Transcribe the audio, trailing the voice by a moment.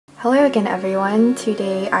Hello again everyone,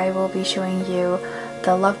 today I will be showing you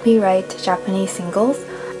the Love Me Right Japanese singles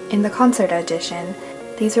in the concert edition.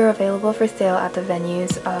 These were available for sale at the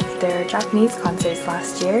venues of their Japanese concerts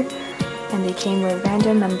last year, and they came with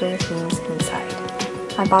random member themes inside.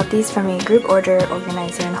 I bought these from a group order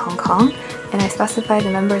organizer in Hong Kong, and I specified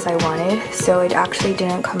the members I wanted, so it actually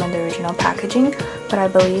didn't come in the original packaging, but I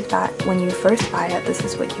believe that when you first buy it, this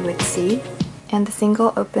is what you would see. And the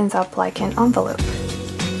single opens up like an envelope.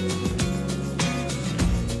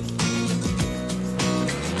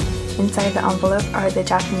 Inside the envelope are the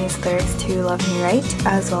Japanese lyrics to Love Me Right,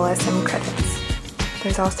 as well as some credits.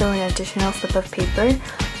 There's also an additional slip of paper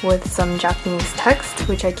with some Japanese text,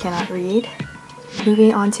 which I cannot read.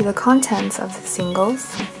 Moving on to the contents of the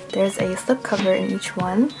singles, there's a slipcover in each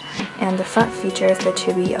one, and the front features the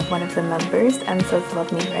chibi of one of the members and says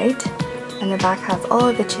Love Me Right, and the back has all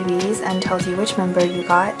of the chibis and tells you which member you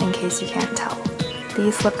got in case you can't tell.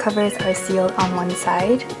 These slipcovers are sealed on one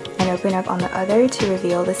side and open up on the other to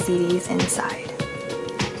reveal the CDs inside.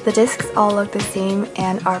 The discs all look the same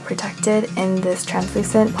and are protected in this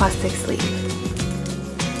translucent plastic sleeve.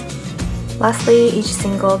 Lastly, each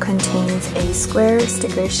single contains a square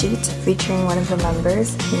sticker sheet featuring one of the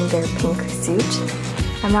members in their pink suit.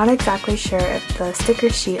 I'm not exactly sure if the sticker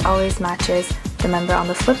sheet always matches the member on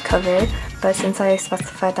the slipcover, but since I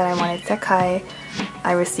specified that I wanted Sekai,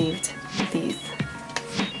 I received these.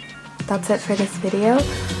 That's it for this video.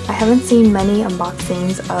 I haven't seen many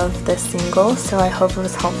unboxings of this single, so I hope it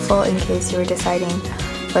was helpful in case you were deciding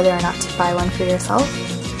whether or not to buy one for yourself.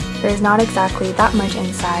 There's not exactly that much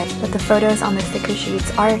inside, but the photos on the sticker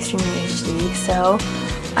sheets are extremely HD, so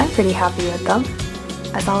I'm pretty happy with them.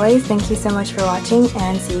 As always, thank you so much for watching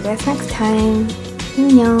and see you guys next time.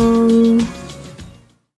 Annyeong!